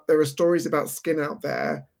there are stories about skin out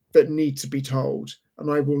there that need to be told,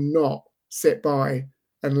 and I will not sit by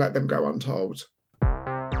and let them go untold.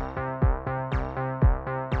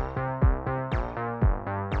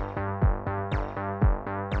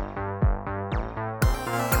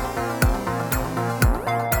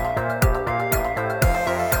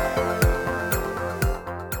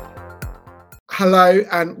 Hello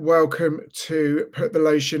and welcome to Put the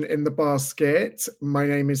Lotion in the Basket. My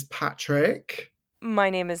name is Patrick.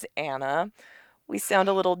 My name is Anna. We sound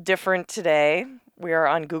a little different today. We are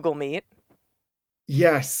on Google Meet.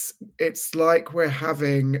 Yes, it's like we're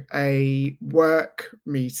having a work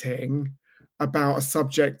meeting about a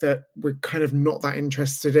subject that we're kind of not that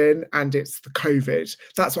interested in, and it's the COVID.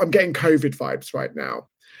 That's what I'm getting COVID vibes right now.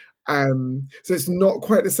 So it's not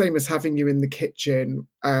quite the same as having you in the kitchen,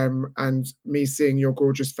 and me seeing your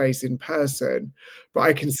gorgeous face in person, but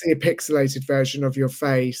I can see a pixelated version of your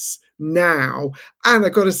face now, and I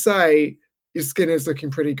gotta say, your skin is looking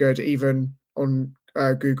pretty good even on,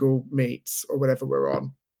 Google Meets or whatever we're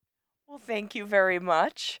on. Well, thank you very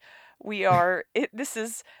much. We are it this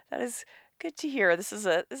is that is good to hear. This is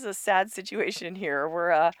a sad situation here.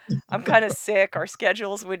 I'm kind of sick. Our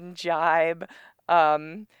schedules wouldn't jibe.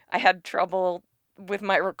 I had trouble with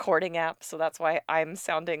my recording app, so that's why I'm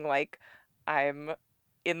sounding like I'm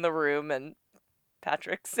in the room and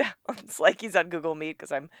Patrick sounds like he's on Google Meet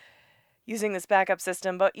because I'm using this backup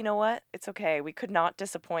system, but you know what? It's okay. We could not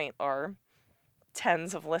disappoint our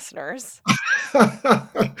tens of listeners.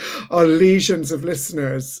 Our legions of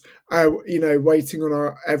listeners, waiting on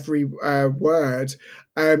our every word.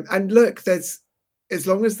 And look, there's as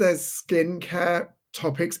long as there's skincare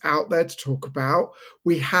topics out there to talk about,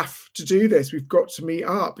 we have to do this. We've got to meet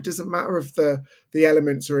up. It doesn't matter if the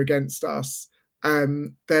elements are against us.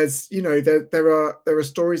 There's, there are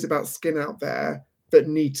stories about skin out there that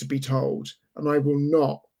need to be told, and I will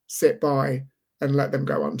not sit by and let them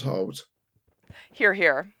go untold. Here,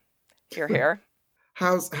 here. Here, here.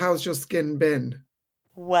 How's your skin been?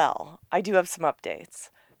 Well, I do have some updates.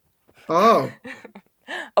 Oh,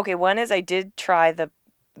 Okay, one is I did try the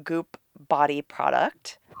Goop body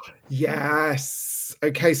product. yes.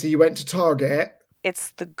 Okay, so you went to Target.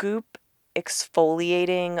 It's the Goop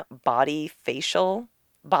exfoliating body facial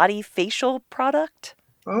product.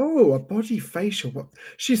 Oh, a body facial. What?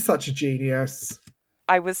 She's such a genius.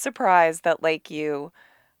 I was surprised that like you,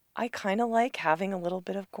 I kind of like having a little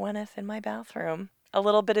bit of Gwyneth in my bathroom, a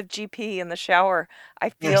little bit of GP in the shower. I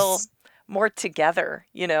feel Yes. more together,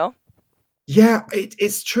 you know? Yeah,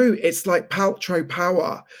 it's true. It's like Paltrow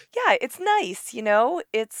power. Yeah, it's nice, you know?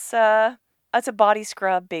 It's a body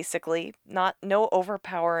scrub basically, not no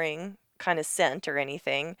overpowering kind of scent or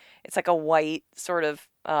anything. It's like a white sort of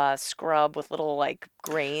scrub with little like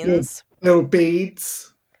Little, grains. little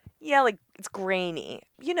beads. Yeah, like it's grainy.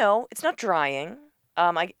 You know, it's not drying.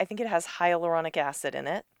 I think it has hyaluronic acid in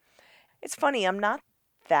it. It's funny, I'm not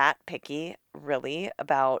that picky really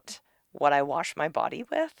about what I wash my body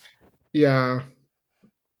with. Yeah.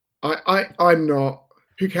 I'm not.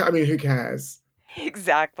 Who cares? I mean, who cares?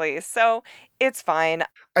 Exactly. So, it's fine.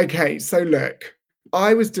 Okay, so look,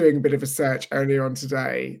 I was doing a bit of a search earlier on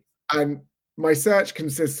today, and my search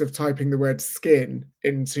consists of typing the word skin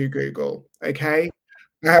into Google. Okay.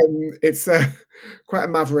 It's a quite a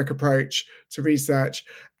maverick approach to research.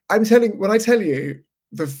 When I tell you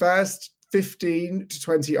the first 15 to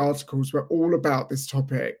 20 articles were all about this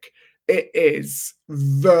topic, it is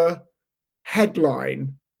the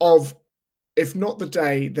headline of, if not the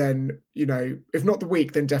day, then, if not the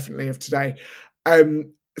week, then definitely of today.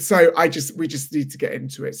 So we just need to get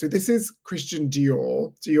into it. So this is Christian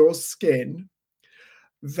Dior Skin.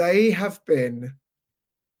 They have been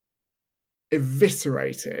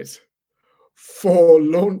eviscerated for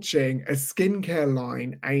launching a skincare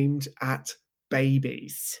line aimed at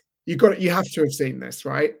babies. You have to have seen this,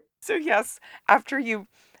 right? So, yes, after you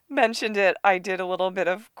mentioned it, I did a little bit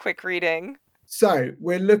of quick reading. So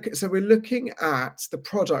we're looking at the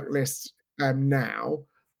product list now,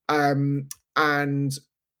 and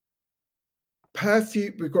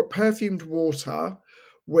perfume. We've got perfumed water,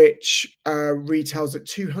 which retails at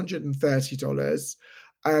 $230.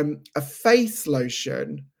 A face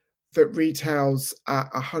lotion that retails at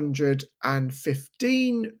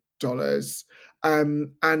 $115,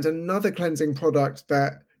 and another cleansing product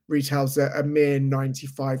that retails at a mere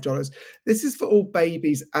 $95. This is for all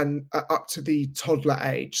babies and up to the toddler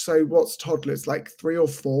age. So, what's toddlers, like 3 or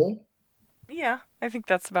 4? Yeah, I think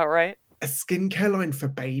that's about right. A skincare line for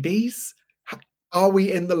babies? Are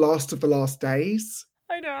we in the last of the last days?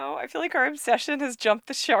 I know. I feel like our obsession has jumped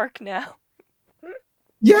the shark now.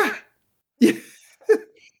 Yeah. Yeah.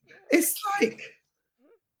 It's like,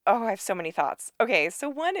 Oh, I have so many thoughts. Okay, so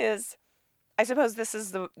one is, I suppose this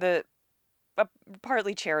is the a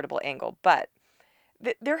partly charitable angle, but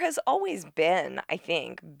there has always been, I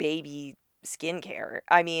think, baby skincare.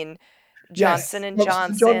 I mean, Johnson Yes, and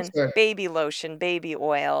Johnson& Johnson, Johnson. baby lotion, baby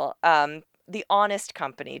oil. The Honest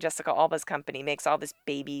Company, Jessica Alba's company, makes all this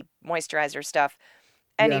baby moisturizer stuff.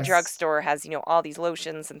 Any Yes. drugstore has, all these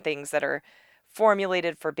lotions and things that are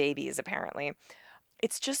formulated for babies, apparently.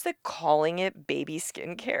 It's just that calling it baby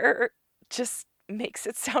skincare just makes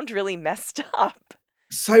it sound really messed up.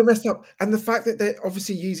 So messed up. And the fact that they're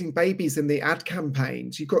obviously using babies in the ad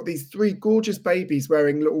campaigns. You've got these 3 gorgeous babies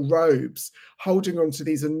wearing little robes, holding onto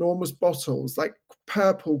these enormous bottles, like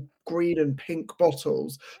purple, green, and pink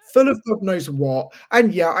bottles, full of God knows what.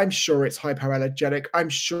 And yeah, I'm sure it's hypoallergenic. I'm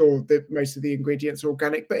sure that most of the ingredients are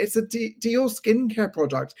organic, but it's a Dior skincare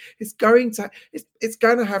product. It's going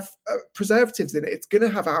to have preservatives in it. It's going to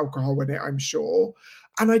have alcohol in it, I'm sure.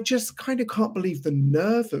 And I just kind of can't believe the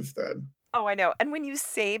nerve of them. Oh, I know. And when you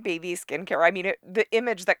say baby skincare, I mean, the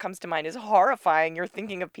image that comes to mind is horrifying. You're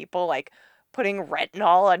thinking of people like putting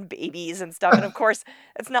retinol on babies and stuff. And of course,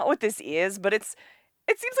 that's not what this is, but it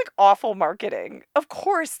seems like awful marketing. Of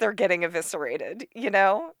course they're getting eviscerated, you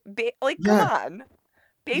know? Like, come Yeah, on.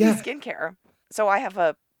 Baby yeah. skincare. So I have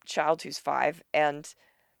a child who's 5, and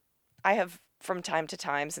I have from time to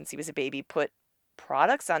time since he was a baby put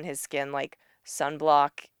products on his skin like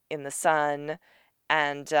sunblock in the sun,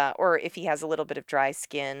 and or if he has a little bit of dry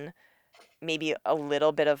skin, maybe a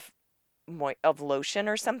little bit of of lotion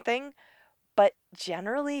or something. But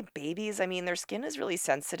generally babies, I mean, their skin is really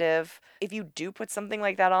sensitive. If you do put something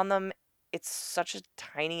like that on them, it's such a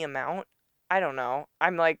tiny amount. I don't know.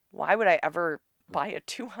 I'm like, why would I ever buy a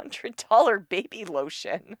 $200 baby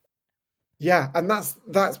lotion? Yeah, and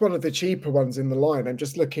that's one of the cheaper ones in the line. I'm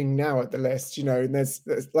just looking now at the list, and there's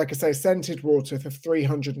like I say, scented water for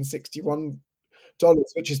 $361,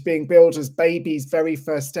 which is being billed as baby's very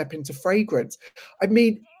first step into fragrance. I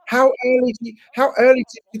mean, how early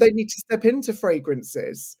do they need to step into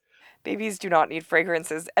fragrances? Babies do not need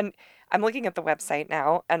fragrances. And I'm looking at the website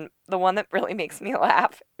now, and the one that really makes me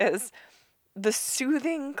laugh is the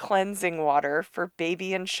soothing cleansing water for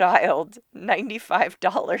baby and child,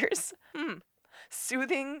 $95.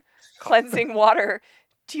 Soothing cleansing water.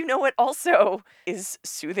 Do you know what also is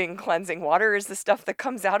soothing cleansing water? Is the stuff that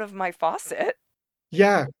comes out of my faucet.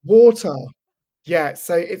 Yeah, water. Yeah,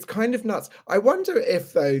 so it's kind of nuts. I wonder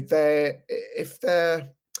if though if they're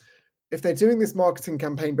doing this marketing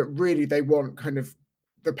campaign, but really they want kind of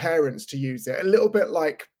the parents to use it, a little bit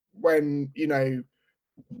like when,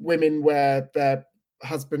 women wear their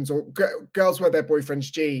husbands or girls wear their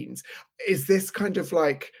boyfriend's jeans. Is this kind of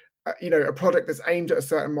like, a product that's aimed at a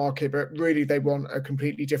certain market, but really they want a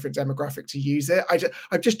completely different demographic to use it?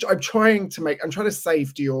 I'm trying to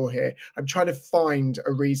save Dior here. I'm trying to find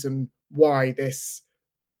a reason why this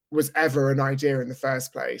was ever an idea in the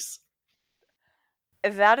first place.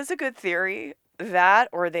 That is a good theory. That,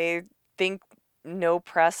 or they think no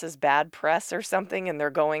press is bad press or something, and they're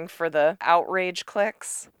going for the outrage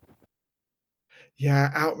clicks.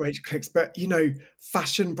 Yeah, outrage clicks, but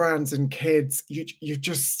fashion brands and kids, you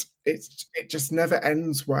just it just never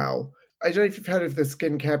ends well. I don't know if you've heard of the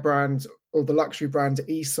skincare brand or the luxury brand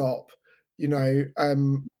Aesop. You know,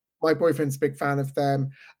 my boyfriend's a big fan of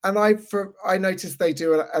them, and I noticed they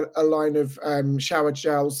do a line of shower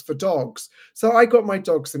gels for dogs. So I got my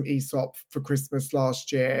dog some Aesop for Christmas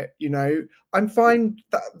last year. I'm fine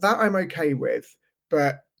that I'm okay with,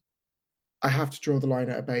 but I have to draw the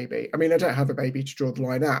line at a baby. I mean, I don't have a baby to draw the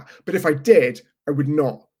line at, but if I did, I would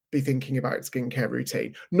not be thinking about skincare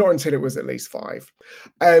routine, not until it was at least 5.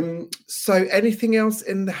 So anything else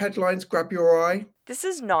in the headlines grab your eye? This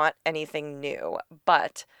is not anything new,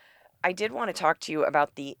 but I did want to talk to you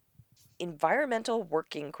about the Environmental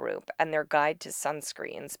Working Group and their guide to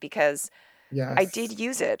sunscreens because I did Yes.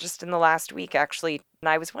 use it just in the last week, actually. And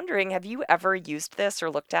I was wondering, have you ever used this or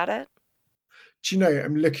looked at it? Do you know,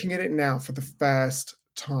 I'm looking at it now for the first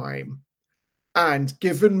time. And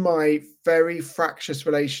given my very fractious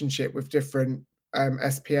relationship with different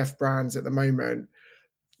SPF brands at the moment,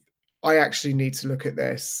 I actually need to look at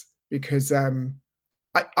this because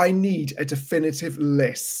I need a definitive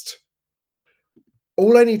list.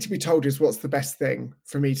 All I need to be told is what's the best thing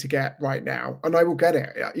for me to get right now, and I will get it.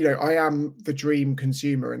 I am the dream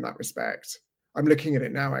consumer in that respect. I'm looking at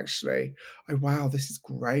it now, actually. Oh wow, this is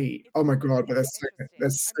great. It's Oh my god, but it's interesting.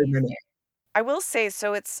 there's I so mean, many. I will say,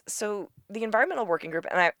 so the Environmental Working Group,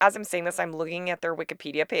 and as I'm saying this, I'm looking at their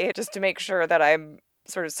Wikipedia page just to make sure that I'm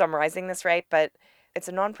sort of summarizing this right. But it's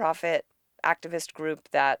a nonprofit activist group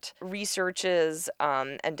that researches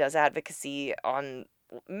and does advocacy on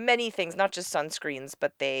many things, not just sunscreens,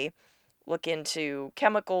 but they look into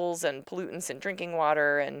chemicals and pollutants in drinking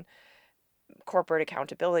water and corporate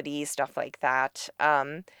accountability, stuff like that.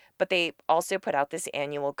 But they also put out this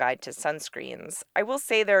annual guide to sunscreens. I will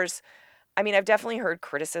say I mean, I've definitely heard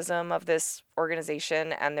criticism of this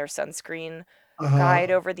organization and their sunscreen Uh-huh.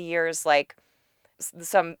 guide over the years. Like,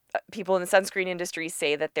 some people in the sunscreen industry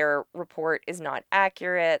say that their report is not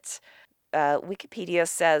accurate. Wikipedia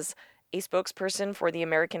says a spokesperson for the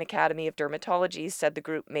American Academy of Dermatology said the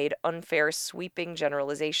group made unfair, sweeping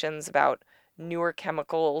generalizations about newer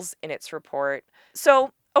chemicals in its report.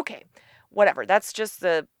 So, okay, whatever. That's just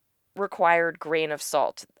the required grain of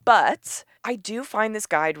salt. But I do find this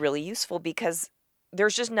guide really useful because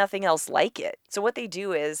there's just nothing else like it. So, what they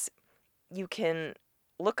do is you can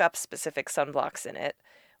look up specific sunblocks in it,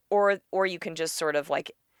 or you can just sort of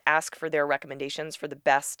like ask for their recommendations for the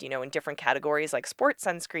best, in different categories like sports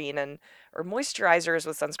sunscreen and or moisturizers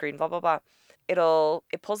with sunscreen, blah blah blah.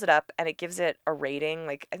 It pulls it up and it gives it a rating,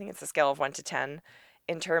 like I think it's a scale of 1 to 10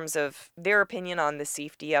 in terms of their opinion on the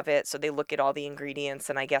safety of it. So they look at all the ingredients,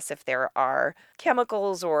 and I guess if there are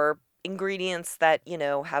chemicals or ingredients that,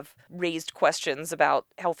 have raised questions about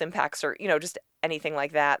health impacts or, just anything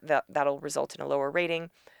like that, that'll result in a lower rating.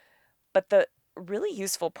 But the really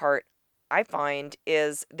useful part I find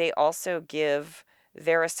is they also give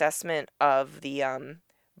their assessment of the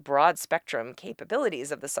broad spectrum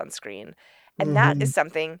capabilities of the sunscreen. And that is Mhm.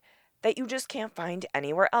 something that you just can't find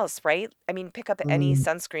anywhere else, right? I mean, pick up any Mm.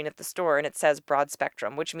 sunscreen at the store and it says broad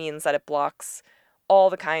spectrum, which means that it blocks all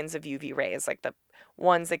the kinds of UV rays, like the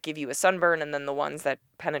ones that give you a sunburn and then the ones that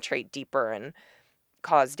penetrate deeper and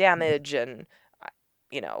cause damage and, uh,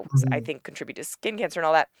 I Mhm. think contribute to skin cancer and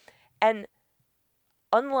all that. And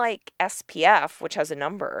unlike SPF, which has a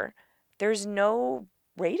number, there's no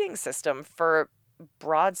rating system for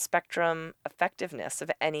broad spectrum effectiveness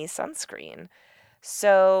of any sunscreen.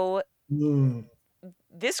 So Mm.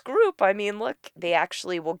 this group, I mean, look, they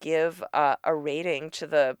actually will give a rating to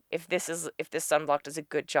the if this sunblock does a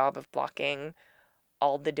good job of blocking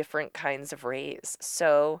all the different kinds of rays.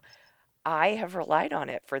 So I have relied on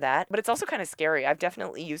it for that, but it's also kind of scary. I've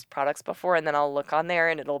definitely used products before, and then I'll look on there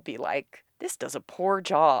and it'll be like, this does a poor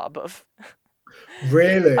job of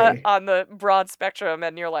Really? on the broad spectrum,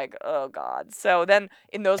 and you're like, oh God. So then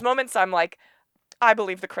in those moments, I'm like, I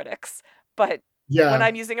believe the critics. But when Yeah.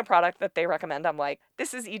 I'm using a product that they recommend, I'm like,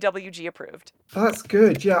 this is EWG approved. That's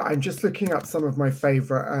good. Yeah, I'm just looking up some of my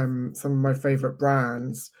favorite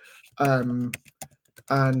brands. Um,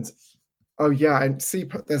 and oh yeah, and see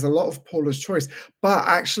there's a lot of Paula's Choice, but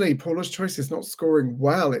actually Paula's Choice is not scoring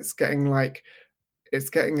well. It's getting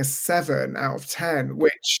a 7 out of 10,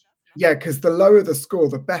 which yeah, because the lower the score,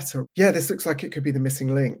 the better. Yeah, this looks like it could be the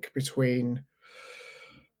missing link between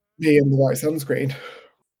me and the right sunscreen.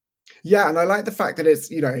 Yeah, and I like the fact that it's,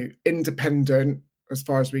 independent as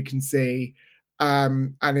far as we can see,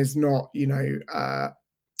 and is not,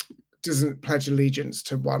 doesn't pledge allegiance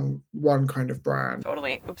to one kind of brand.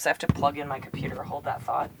 Totally. Oops, I have to plug in my computer. Hold that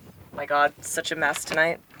thought. My God, such a mess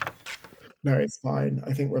tonight. No, it's fine.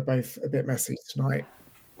 I think we're both a bit messy tonight.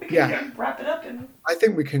 We can Yeah, even wrap it up and I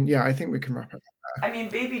think we can wrap it. I mean,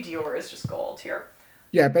 baby Dior is just gold here.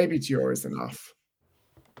 Yeah, baby Dior is enough.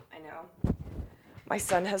 I know. My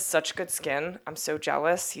son has such good skin. I'm so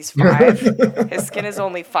jealous. He's 5. His skin is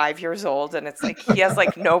only 5 years old, and it's like he has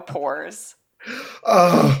like no pores.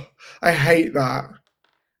 Oh, I hate that.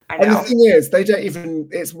 I And the know. thing is, they don't even,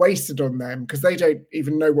 it's wasted on them because they don't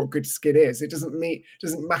even know what good skin is. It doesn't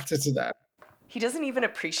matter to them. He doesn't even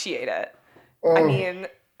appreciate it. I Oh, mean,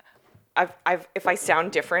 if I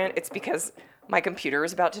sound different, it's because my computer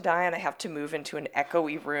is about to die and I have to move into an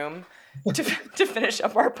echoey room to, to finish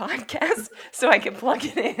up our podcast so I can plug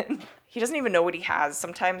it in. He doesn't even know what he has.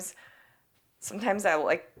 Sometimes I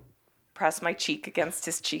like press my cheek against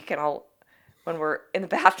his cheek and when we're in the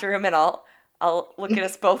bathroom and I'll look at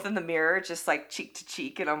us both in the mirror just like cheek to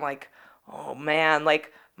cheek and I'm like, "Oh man,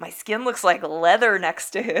 like my skin looks like leather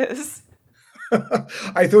next to his."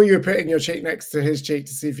 I thought you were putting your cheek next to his cheek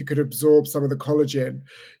to see if you could absorb some of the collagen,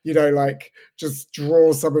 like just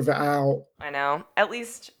draw some of it out. I know. At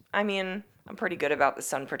least, I mean, I'm pretty good about the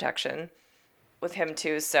sun protection with him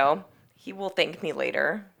too, so he will thank me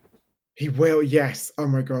later. He will, yes. Oh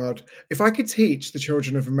my God. If I could teach the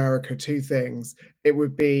children of America two things, it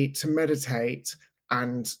would be to meditate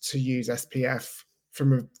and to use SPF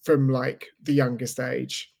from like the youngest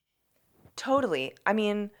age. Totally. I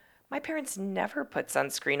mean, my parents never put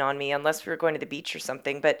sunscreen on me unless we were going to the beach or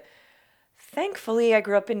something, but thankfully I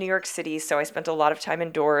grew up in New York City, so I spent a lot of time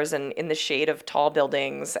indoors and in the shade of tall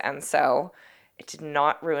buildings, and so It did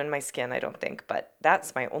not ruin my skin, I don't think, but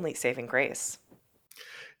that's my only saving grace.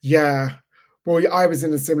 Yeah. Well, I was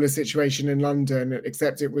in a similar situation in London,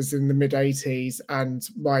 except it was in the mid 80s, and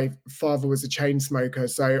my father was a chain smoker.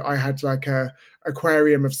 So I had like a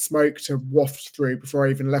aquarium of smoke to waft through before I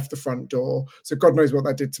even left the front door. So God knows what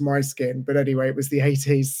that did to my skin. But anyway, it was the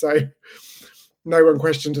 80s. So no one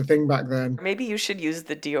questioned a thing back then. Maybe you should use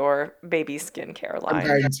the Dior baby skincare I'm line.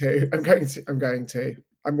 going to. I'm going to. I'm going to.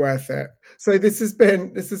 I'm worth it. So this has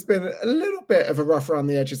been a little bit of a rough around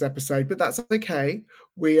the edges episode, but that's okay.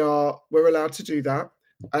 We're allowed to do that.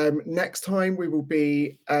 Next time we will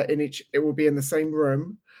be in each. It will be in the same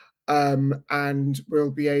room, and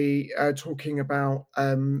we'll be talking about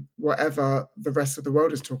whatever the rest of the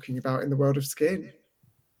world is talking about in the world of skin.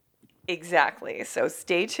 Exactly. So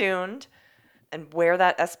stay tuned and wear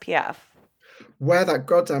that SPF. Wear that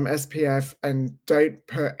goddamn SPF and don't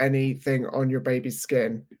put anything on your baby's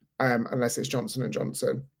skin unless it's Johnson and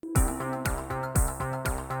Johnson.